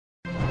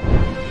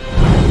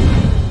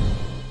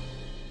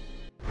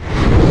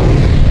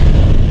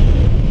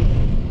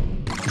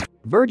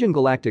Virgin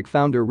Galactic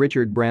founder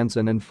Richard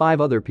Branson and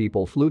 5 other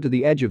people flew to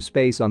the edge of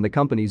space on the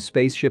company's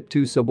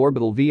SpaceShipTwo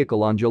suborbital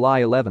vehicle on July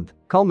 11,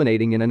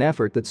 culminating in an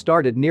effort that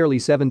started nearly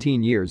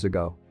 17 years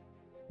ago.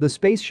 The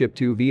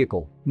SpaceShipTwo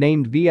vehicle,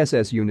 named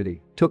VSS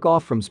Unity, took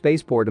off from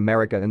Spaceport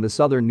America in the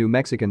southern New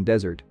Mexican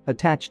desert,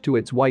 attached to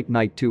its White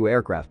Knight 2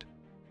 aircraft.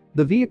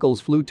 The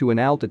vehicles flew to an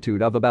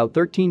altitude of about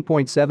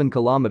 13.7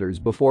 kilometers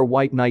before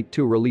White Knight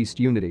 2 released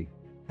Unity.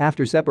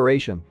 After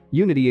separation,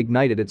 Unity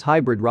ignited its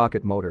hybrid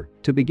rocket motor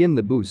to begin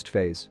the boost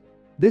phase.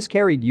 This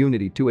carried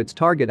Unity to its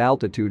target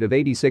altitude of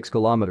 86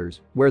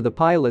 kilometers, where the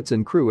pilots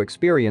and crew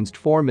experienced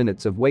 4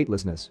 minutes of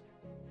weightlessness.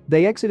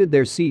 They exited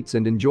their seats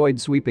and enjoyed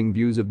sweeping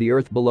views of the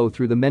Earth below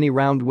through the many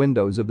round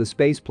windows of the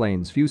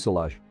spaceplane's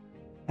fuselage.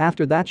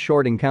 After that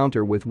short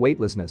encounter with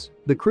weightlessness,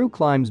 the crew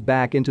climbs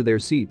back into their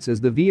seats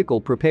as the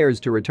vehicle prepares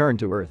to return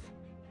to Earth.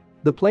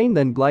 The plane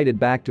then glided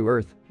back to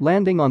Earth,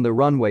 landing on the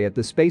runway at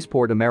the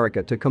Spaceport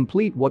America to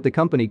complete what the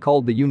company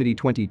called the Unity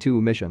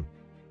 22 mission.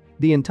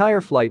 The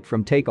entire flight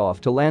from takeoff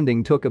to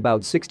landing took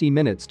about 60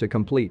 minutes to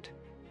complete.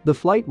 The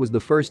flight was the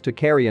first to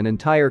carry an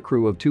entire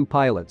crew of 2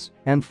 pilots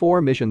and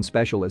 4 mission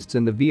specialists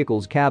in the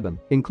vehicle's cabin,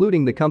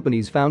 including the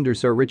company's founder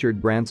Sir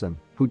Richard Branson,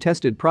 who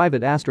tested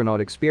private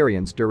astronaut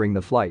experience during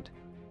the flight.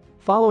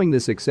 Following the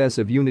success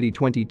of Unity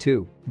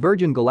 22,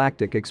 Virgin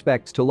Galactic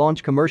expects to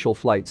launch commercial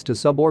flights to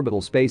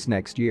suborbital space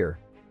next year.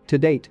 To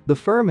date, the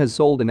firm has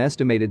sold an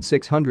estimated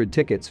 600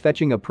 tickets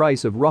fetching a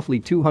price of roughly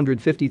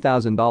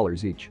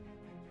 $250,000 each.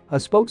 A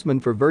spokesman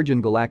for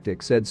Virgin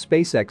Galactic said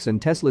SpaceX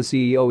and Tesla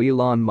CEO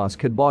Elon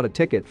Musk had bought a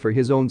ticket for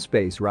his own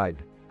space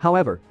ride.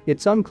 However,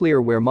 it's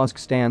unclear where Musk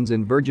stands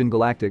in Virgin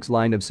Galactic's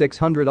line of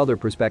 600 other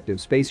prospective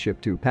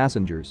SpaceShipTwo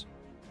passengers.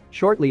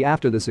 Shortly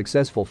after the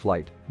successful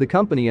flight, the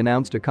company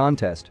announced a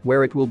contest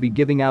where it will be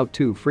giving out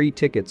 2 free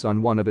tickets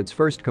on one of its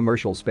first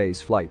commercial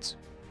space flights.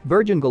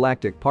 Virgin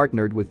Galactic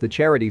partnered with the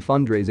charity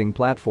fundraising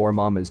platform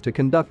Artemis to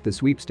conduct the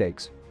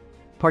sweepstakes.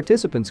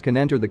 Participants can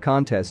enter the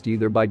contest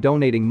either by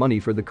donating money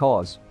for the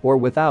cause or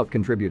without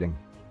contributing.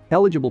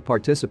 Eligible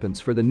participants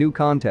for the new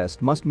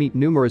contest must meet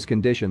numerous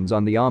conditions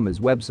on the Artemis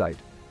website.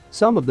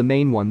 Some of the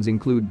main ones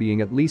include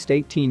being at least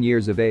 18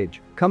 years of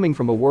age, coming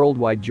from a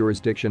worldwide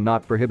jurisdiction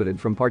not prohibited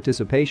from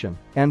participation,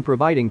 and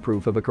providing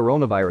proof of a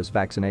coronavirus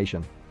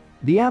vaccination.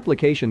 The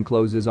application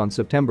closes on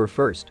September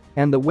 1st,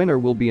 and the winner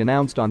will be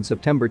announced on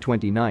September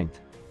 29th.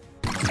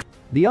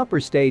 The upper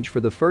stage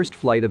for the first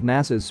flight of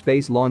NASA's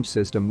Space Launch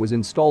System was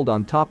installed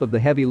on top of the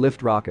Heavy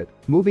Lift rocket,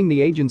 moving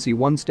the agency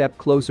one step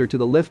closer to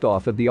the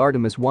liftoff of the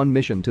Artemis 1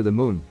 mission to the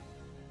Moon.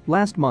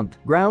 Last month,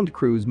 ground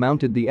crews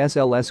mounted the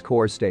SLS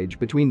core stage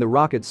between the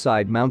rocket's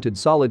side-mounted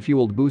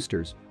solid-fueled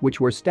boosters, which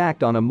were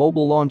stacked on a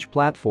mobile launch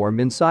platform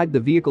inside the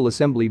vehicle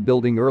assembly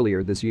building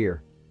earlier this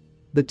year.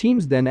 The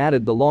teams then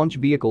added the launch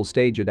vehicle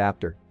stage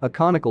adapter, a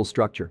conical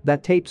structure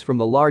that tapes from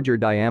the larger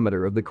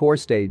diameter of the core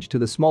stage to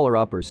the smaller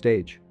upper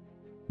stage.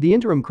 The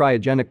interim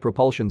cryogenic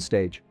propulsion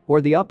stage, or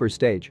the upper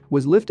stage,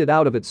 was lifted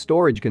out of its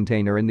storage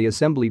container in the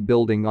assembly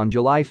building on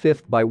July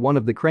 5 by one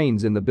of the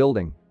cranes in the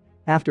building.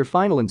 After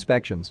final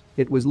inspections,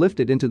 it was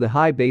lifted into the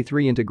high Bay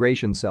 3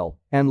 integration cell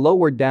and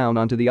lowered down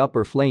onto the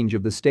upper flange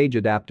of the stage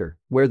adapter,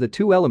 where the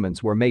 2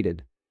 elements were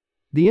mated.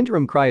 The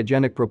interim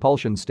cryogenic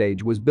propulsion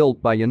stage was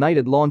built by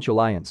United Launch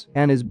Alliance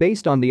and is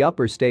based on the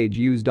upper stage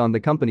used on the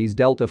company's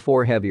Delta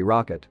IV Heavy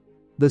rocket.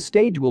 The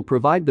stage will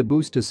provide the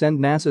boost to send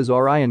NASA's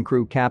Orion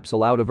crew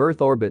capsule out of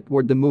Earth orbit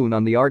toward the Moon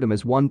on the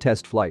Artemis 1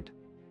 test flight.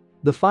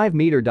 The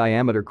 5-meter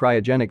diameter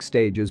cryogenic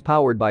stage is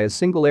powered by a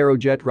single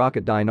Aerojet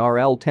Rocketdyne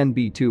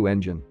RL-10B2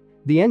 engine.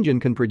 The engine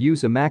can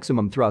produce a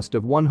maximum thrust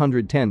of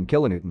 110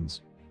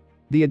 kilonewtons.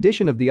 The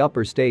addition of the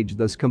upper stage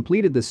thus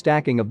completed the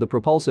stacking of the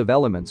propulsive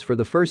elements for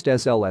the first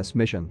SLS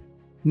mission.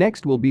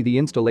 Next will be the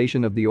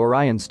installation of the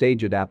Orion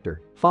stage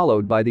adapter,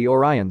 followed by the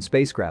Orion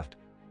spacecraft.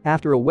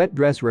 After a wet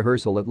dress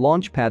rehearsal at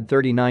Launch Pad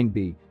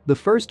 39B, the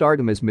first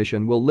Artemis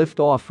mission will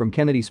lift off from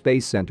Kennedy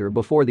Space Center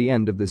before the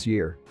end of this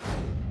year.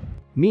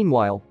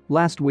 Meanwhile,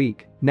 last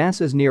week,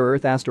 NASA's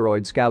Near-Earth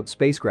Asteroid Scout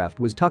spacecraft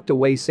was tucked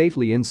away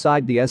safely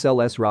inside the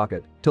SLS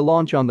rocket to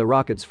launch on the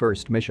rocket's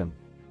first mission.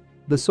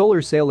 The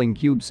Solar Sailing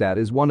CubeSat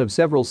is one of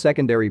several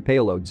secondary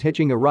payloads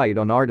hitching a ride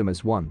on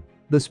Artemis 1.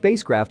 The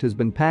spacecraft has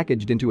been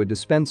packaged into a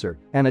dispenser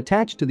and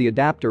attached to the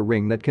adapter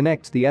ring that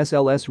connects the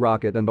SLS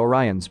rocket and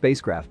Orion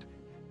spacecraft.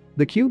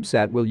 The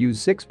CubeSat will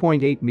use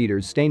 6.8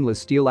 meters stainless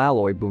steel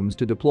alloy booms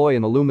to deploy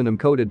an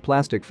aluminum-coated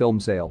plastic film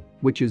sail,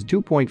 which is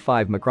 2.5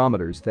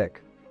 micrometers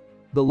thick.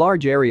 The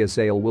large area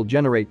sail will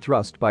generate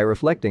thrust by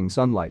reflecting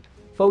sunlight.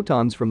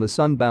 Photons from the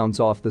sun bounce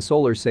off the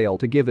solar sail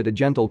to give it a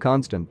gentle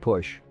constant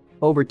push.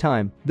 Over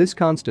time, this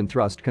constant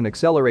thrust can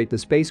accelerate the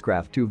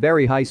spacecraft to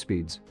very high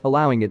speeds,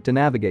 allowing it to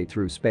navigate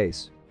through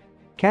space.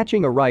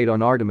 Catching a ride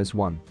on Artemis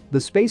 1,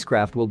 the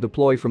spacecraft will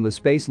deploy from the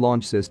Space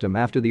Launch System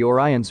after the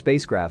Orion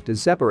spacecraft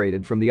is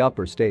separated from the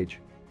upper stage.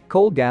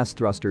 Cold gas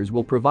thrusters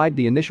will provide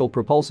the initial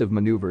propulsive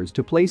maneuvers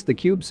to place the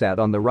CubeSat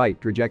on the right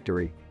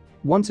trajectory.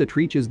 Once it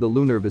reaches the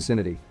lunar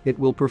vicinity, it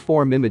will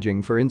perform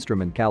imaging for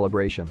instrument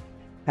calibration.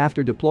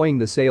 After deploying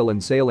the sail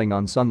and sailing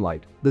on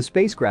sunlight, the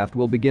spacecraft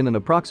will begin an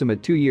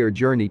approximate 2-year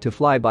journey to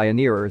fly by a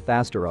near-Earth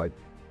asteroid.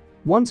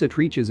 Once it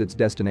reaches its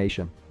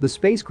destination, the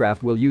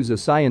spacecraft will use a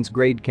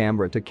science-grade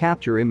camera to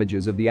capture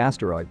images of the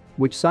asteroid,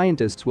 which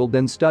scientists will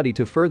then study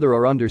to further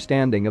our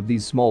understanding of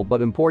these small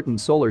but important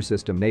solar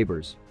system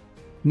neighbors.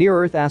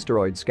 Near-Earth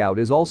Asteroid Scout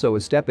is also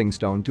a stepping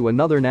stone to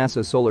another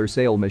NASA solar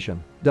sail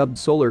mission, dubbed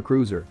Solar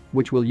Cruiser,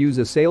 which will use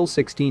a sail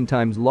 16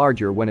 times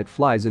larger when it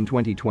flies in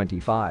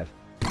 2025.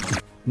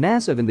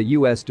 NASA and the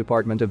U.S.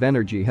 Department of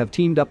Energy have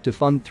teamed up to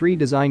fund 3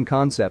 design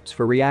concepts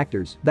for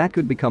reactors that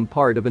could become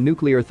part of a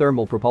nuclear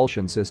thermal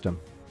propulsion system.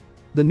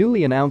 The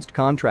newly announced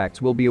contracts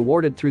will be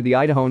awarded through the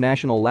Idaho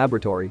National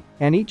Laboratory,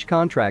 and each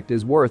contract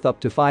is worth up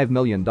to $5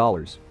 million.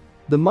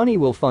 The money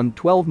will fund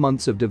 12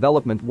 months of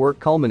development work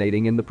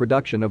culminating in the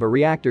production of a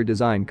reactor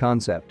design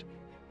concept.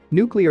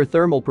 Nuclear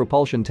thermal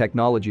propulsion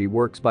technology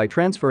works by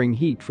transferring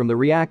heat from the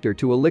reactor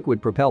to a liquid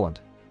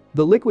propellant.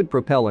 The liquid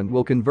propellant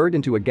will convert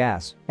into a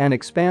gas and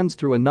expands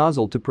through a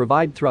nozzle to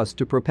provide thrust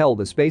to propel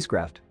the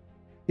spacecraft.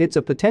 It's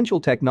a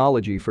potential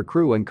technology for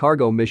crew and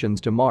cargo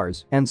missions to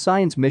Mars and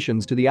science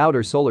missions to the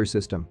outer solar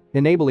system,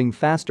 enabling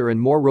faster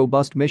and more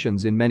robust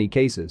missions in many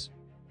cases.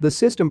 The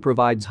system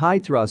provides high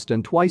thrust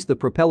and twice the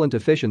propellant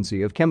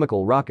efficiency of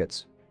chemical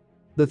rockets.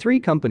 The 3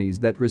 companies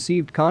that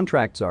received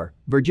contracts are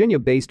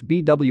Virginia-based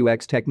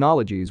BWX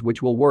Technologies,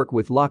 which will work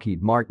with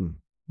Lockheed Martin;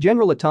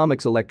 General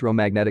Atomics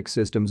Electromagnetic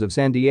Systems of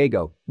San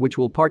Diego, which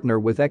will partner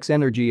with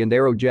X-Energy and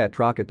Aerojet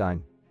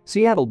Rocketdyne;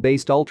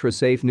 Seattle-based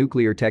Ultra-Safe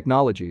Nuclear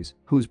Technologies,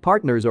 whose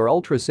partners are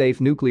Ultra-Safe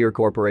Nuclear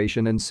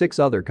Corporation and 6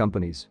 other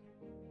companies.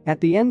 At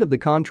the end of the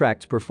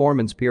contract's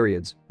performance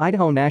periods,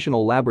 Idaho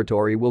National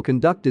Laboratory will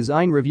conduct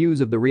design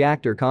reviews of the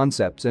reactor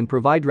concepts and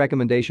provide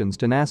recommendations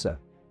to NASA.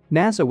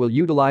 NASA will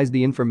utilize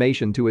the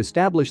information to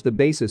establish the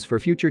basis for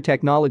future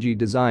technology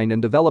design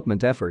and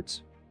development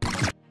efforts.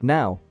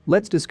 Now,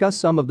 let's discuss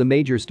some of the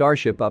major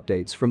Starship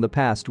updates from the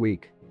past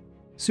week.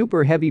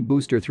 Super Heavy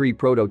Booster3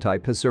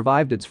 prototype has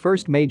survived its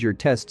first major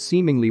test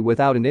seemingly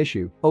without an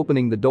issue,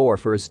 opening the door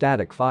for a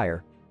static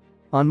fire.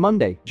 On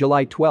Monday,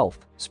 July 12,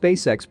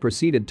 SpaceX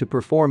proceeded to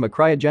perform a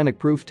cryogenic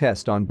proof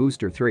test on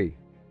Booster3.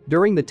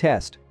 During the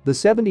test, the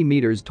 70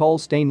 meters tall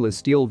stainless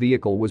steel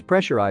vehicle was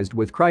pressurized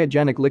with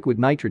cryogenic liquid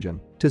nitrogen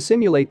to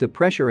simulate the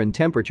pressure and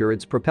temperature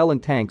its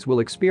propellant tanks will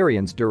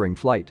experience during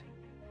flight.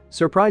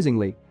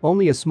 Surprisingly,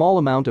 only a small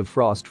amount of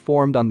frost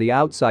formed on the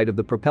outside of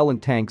the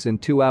propellant tanks in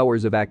 2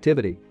 hours of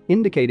activity,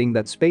 indicating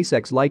that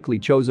SpaceX likely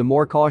chose a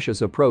more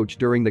cautious approach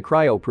during the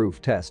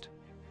cryo-proof test.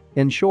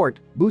 In short,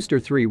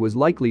 Booster3 was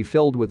likely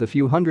filled with a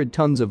few hundred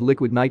tons of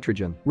liquid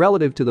nitrogen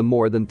relative to the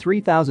more than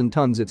 3,000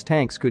 tons its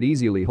tanks could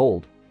easily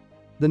hold.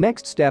 The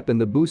next step in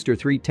the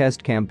Booster3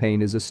 test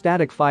campaign is a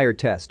static fire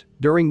test,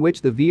 during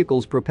which the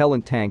vehicle's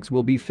propellant tanks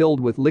will be filled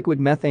with liquid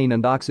methane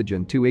and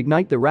oxygen to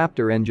ignite the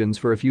Raptor engines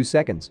for a few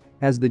seconds,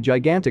 as the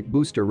gigantic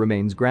booster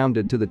remains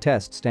grounded to the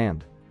test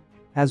stand.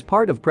 As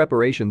part of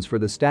preparations for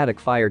the static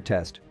fire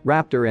test,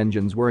 Raptor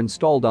engines were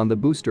installed on the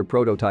booster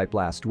prototype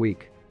last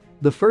week.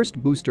 The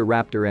first booster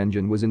Raptor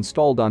engine was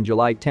installed on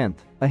July 10,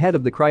 ahead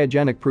of the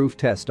cryogenic proof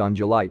test on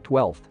July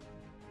 12.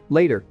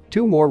 Later,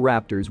 2 more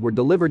Raptors were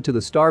delivered to the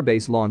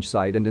Starbase launch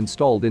site and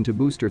installed into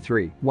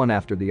Booster3, one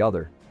after the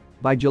other.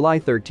 By July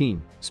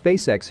 13,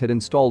 SpaceX had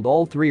installed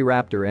all 3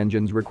 Raptor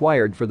engines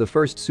required for the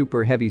first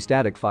Super Heavy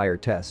static fire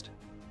test.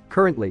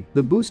 Currently,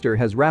 the booster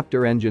has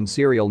Raptor engine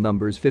serial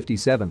numbers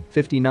 57,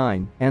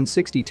 59, and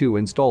 62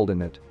 installed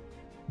in it.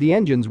 The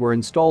engines were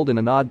installed in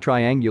an odd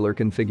triangular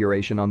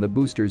configuration on the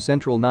booster's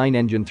central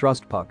 9-engine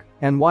thrust puck,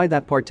 and why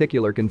that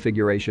particular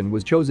configuration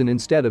was chosen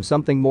instead of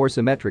something more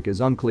symmetric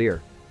is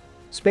unclear.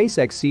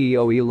 SpaceX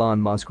CEO Elon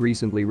Musk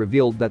recently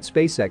revealed that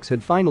SpaceX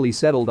had finally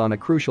settled on a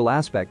crucial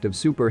aspect of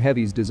Super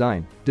Heavy's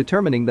design,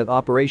 determining that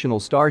operational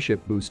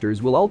Starship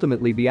boosters will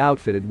ultimately be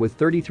outfitted with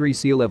 33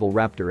 sea-level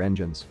Raptor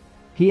engines.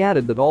 He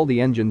added that all the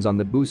engines on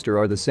the booster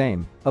are the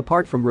same,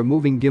 apart from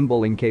removing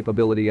gimbaling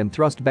capability and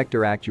thrust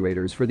vector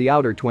actuators for the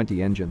outer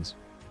 20 engines.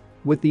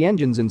 With the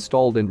engines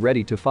installed and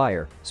ready to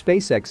fire,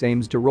 SpaceX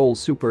aims to roll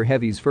Super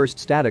Heavy's first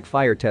static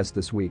fire test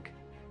this week.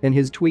 In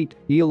his tweet,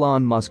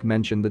 Elon Musk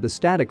mentioned that the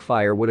static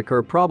fire would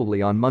occur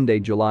probably on Monday,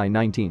 July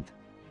 19.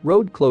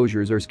 Road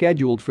closures are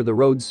scheduled for the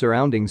roads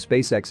surrounding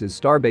SpaceX's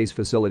Starbase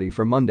facility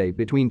for Monday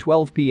between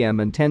 12 p.m.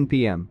 and 10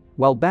 p.m.,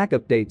 while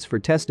backup dates for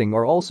testing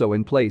are also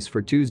in place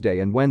for Tuesday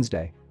and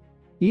Wednesday.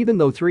 Even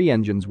though 3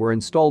 engines were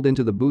installed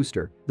into the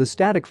booster, the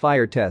static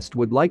fire test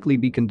would likely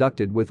be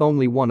conducted with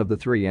only one of the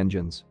 3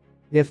 engines.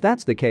 If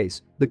that's the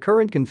case, the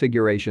current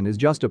configuration is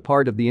just a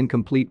part of the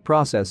incomplete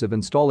process of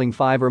installing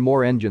 5 or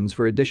more engines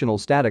for additional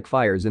static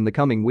fires in the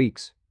coming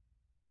weeks.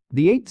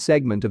 The 8th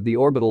segment of the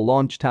Orbital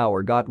launch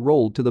tower got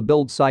rolled to the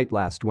build site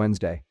last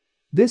Wednesday.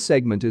 This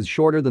segment is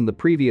shorter than the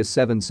previous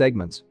 7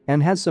 segments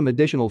and has some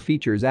additional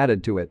features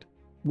added to it.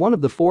 One of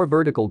the 4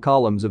 vertical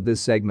columns of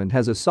this segment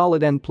has a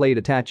solid end plate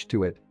attached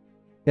to it.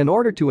 In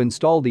order to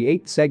install the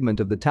 8th segment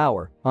of the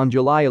tower, on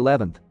July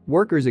 11,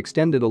 workers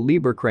extended a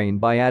Liebherr crane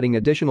by adding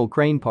additional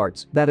crane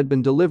parts that had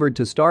been delivered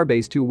to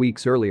Starbase 2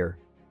 weeks earlier.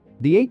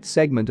 The eighth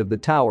segment of the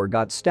tower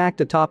got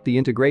stacked atop the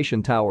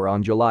integration tower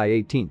on July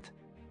 18.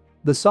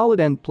 The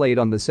solid end plate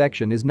on the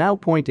section is now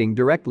pointing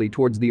directly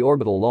towards the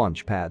orbital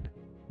launch pad.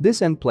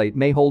 This end plate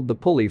may hold the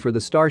pulley for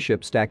the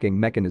Starship stacking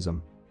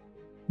mechanism.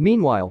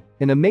 Meanwhile,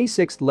 in a May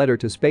 6 letter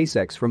to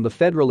SpaceX from the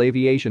Federal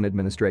Aviation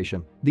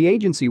Administration, the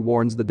agency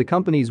warns that the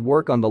company's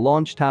work on the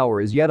launch tower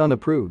is yet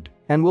unapproved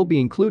and will be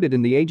included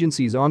in the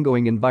agency's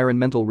ongoing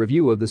environmental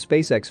review of the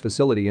SpaceX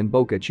facility in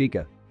Boca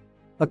Chica.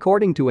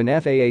 According to an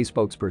FAA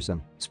spokesperson,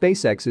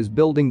 SpaceX is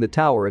building the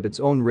tower at its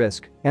own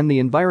risk, and the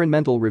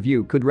environmental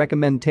review could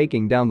recommend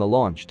taking down the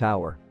launch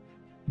tower.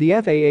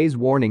 The FAA's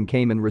warning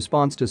came in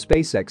response to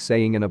SpaceX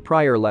saying in a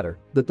prior letter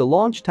that the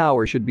launch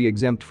tower should be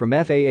exempt from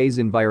FAA's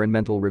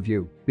environmental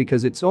review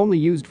because it's only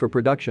used for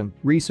production,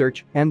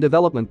 research, and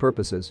development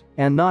purposes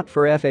and not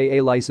for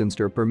FAA-licensed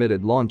or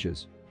permitted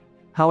launches.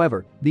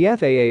 However, the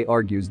FAA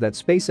argues that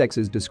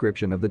SpaceX's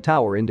description of the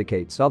tower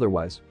indicates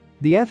otherwise.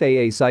 The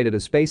FAA cited a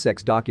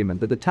SpaceX document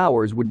that the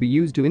towers would be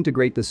used to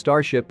integrate the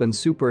Starship and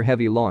Super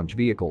Heavy launch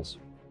vehicles.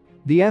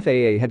 The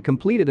FAA had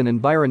completed an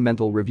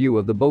environmental review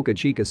of the Boca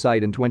Chica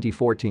site in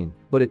 2014,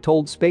 but it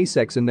told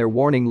SpaceX in their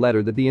warning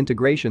letter that the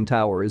integration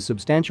tower is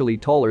substantially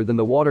taller than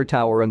the water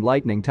tower and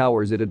lightning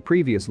towers it had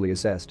previously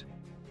assessed.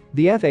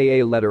 The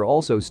FAA letter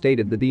also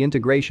stated that the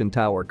integration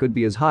tower could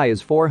be as high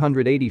as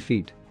 480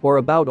 feet, or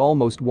about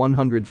almost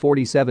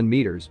 147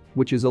 meters,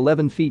 which is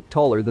 11 feet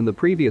taller than the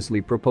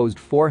previously proposed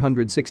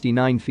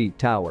 469 feet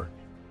tower.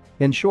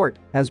 In short,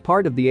 as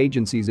part of the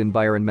agency's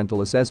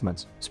environmental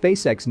assessments,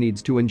 SpaceX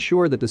needs to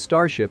ensure that the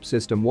Starship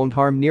system won't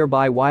harm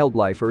nearby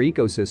wildlife or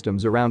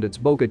ecosystems around its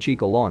Boca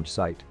Chica launch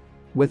site.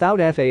 Without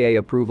FAA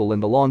approval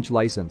and the launch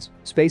license,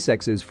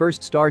 SpaceX's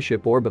first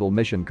Starship orbital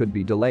mission could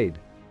be delayed.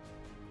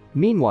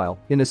 Meanwhile,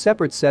 in a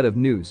separate set of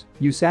news,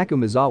 Yusaku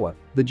Mizawa,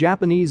 the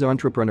Japanese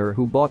entrepreneur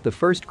who bought the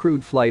first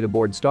crewed flight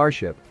aboard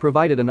Starship,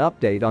 provided an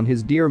update on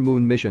his Dear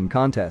Moon mission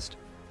contest.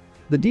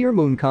 The Dear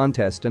Moon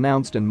contest,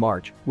 announced in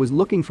March, was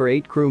looking for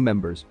 8 crew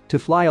members to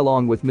fly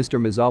along with Mr.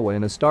 Mizawa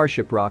in a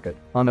Starship rocket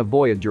on a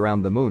voyage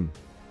around the moon.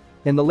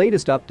 In the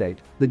latest update,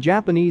 the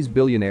Japanese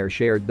billionaire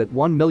shared that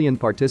 1 million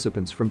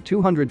participants from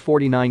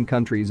 249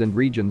 countries and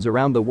regions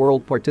around the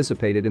world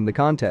participated in the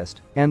contest,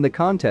 and the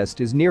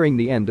contest is nearing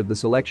the end of the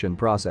selection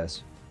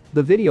process.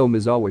 The video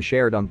Mizawa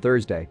shared on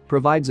Thursday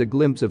provides a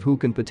glimpse of who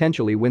can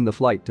potentially win the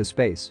flight to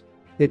space.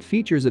 It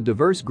features a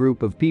diverse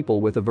group of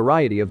people with a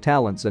variety of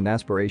talents and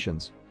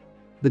aspirations.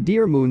 The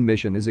Dear Moon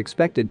mission is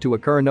expected to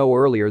occur no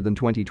earlier than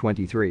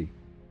 2023.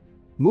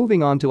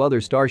 Moving on to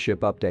other Starship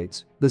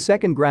updates, the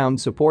second ground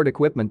support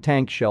equipment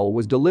tank shell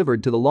was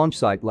delivered to the launch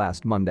site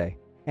last Monday.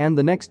 And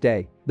the next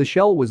day, the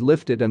shell was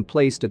lifted and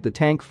placed at the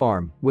tank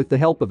farm with the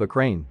help of a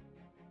crane.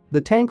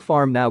 The tank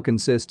farm now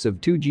consists of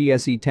 2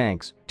 GSE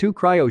tanks, 2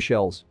 cryo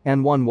shells,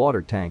 and 1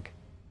 water tank.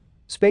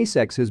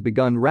 SpaceX has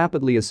begun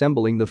rapidly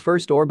assembling the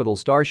first orbital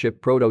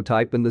Starship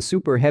prototype and the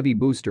Super Heavy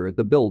booster at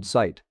the build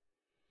site.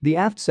 The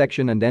aft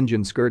section and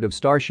engine skirt of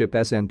Starship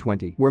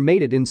SN20 were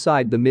mated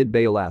inside the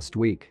mid-bay last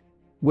week.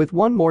 With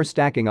one more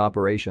stacking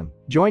operation,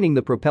 joining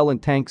the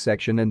propellant tank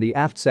section and the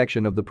aft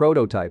section of the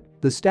prototype,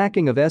 the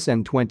stacking of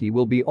SN20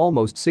 will be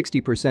almost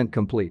 60%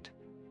 complete.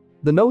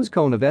 The nose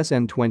cone of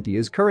SN20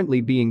 is currently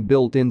being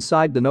built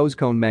inside the nose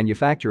cone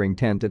manufacturing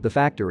tent at the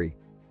factory.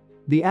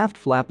 The aft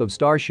flap of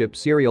Starship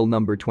serial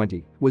number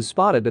 20 was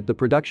spotted at the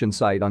production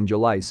site on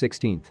July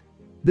 16.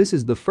 This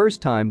is the first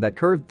time that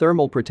curved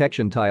thermal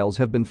protection tiles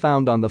have been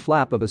found on the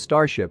flap of a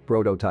Starship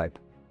prototype.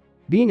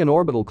 Being an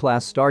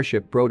orbital-class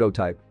Starship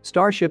prototype,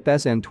 Starship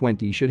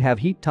SN20 should have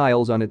heat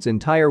tiles on its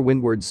entire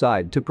windward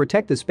side to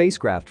protect the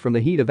spacecraft from the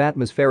heat of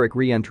atmospheric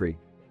re-entry.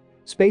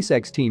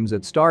 SpaceX teams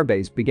at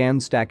Starbase began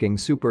stacking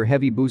Super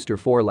Heavy Booster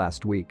 4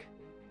 last week.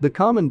 The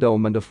common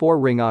dome and a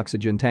 4-ring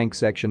oxygen tank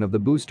section of the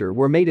booster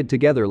were mated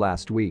together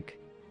last week.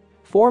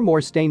 4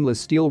 more stainless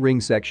steel ring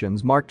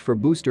sections marked for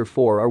Booster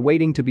 4 are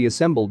waiting to be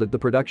assembled at the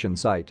production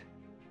site.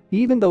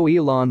 Even though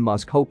Elon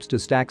Musk hopes to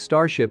stack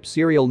Starship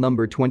serial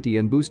number 20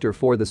 and Booster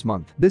 4 this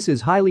month, this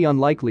is highly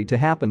unlikely to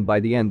happen by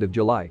the end of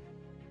July.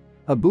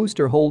 A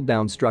booster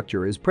hold-down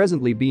structure is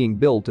presently being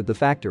built at the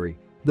factory.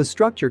 The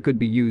structure could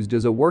be used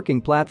as a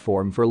working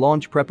platform for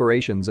launch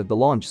preparations at the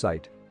launch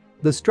site.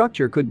 The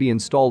structure could be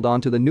installed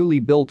onto the newly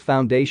built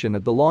foundation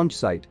at the launch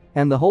site,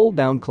 and the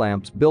hold-down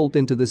clamps built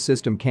into the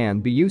system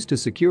can be used to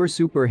secure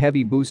Super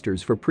Heavy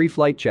boosters for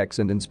pre-flight checks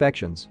and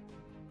inspections.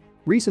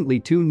 Recently,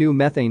 2 new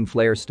methane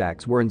flare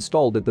stacks were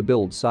installed at the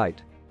build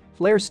site.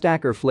 Flare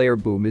stack or flare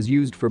boom is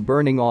used for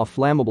burning off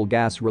flammable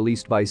gas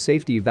released by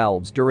safety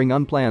valves during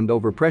unplanned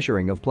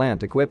overpressuring of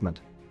plant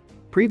equipment.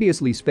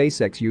 Previously,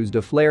 SpaceX used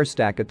a flare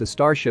stack at the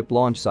Starship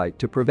launch site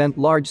to prevent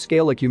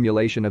large-scale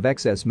accumulation of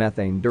excess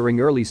methane during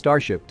early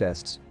Starship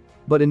tests.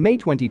 But in May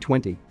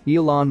 2020,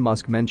 Elon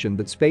Musk mentioned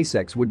that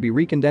SpaceX would be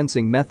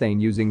recondensing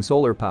methane using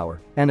solar power,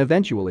 and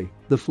eventually,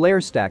 the flare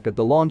stack at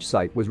the launch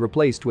site was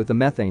replaced with a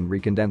methane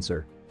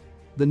recondenser.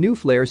 The new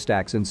flare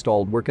stacks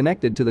installed were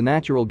connected to the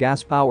natural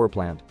gas power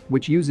plant,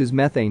 which uses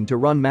methane to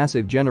run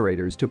massive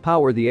generators to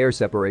power the air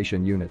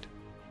separation unit.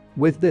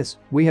 With this,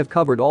 we have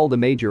covered all the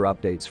major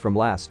updates from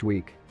last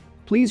week.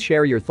 Please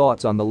share your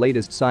thoughts on the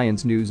latest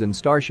science news and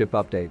Starship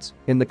updates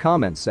in the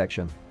comments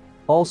section.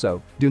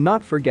 Also, do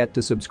not forget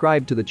to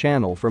subscribe to the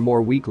channel for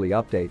more weekly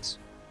updates.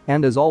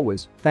 And as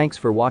always, thanks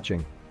for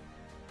watching.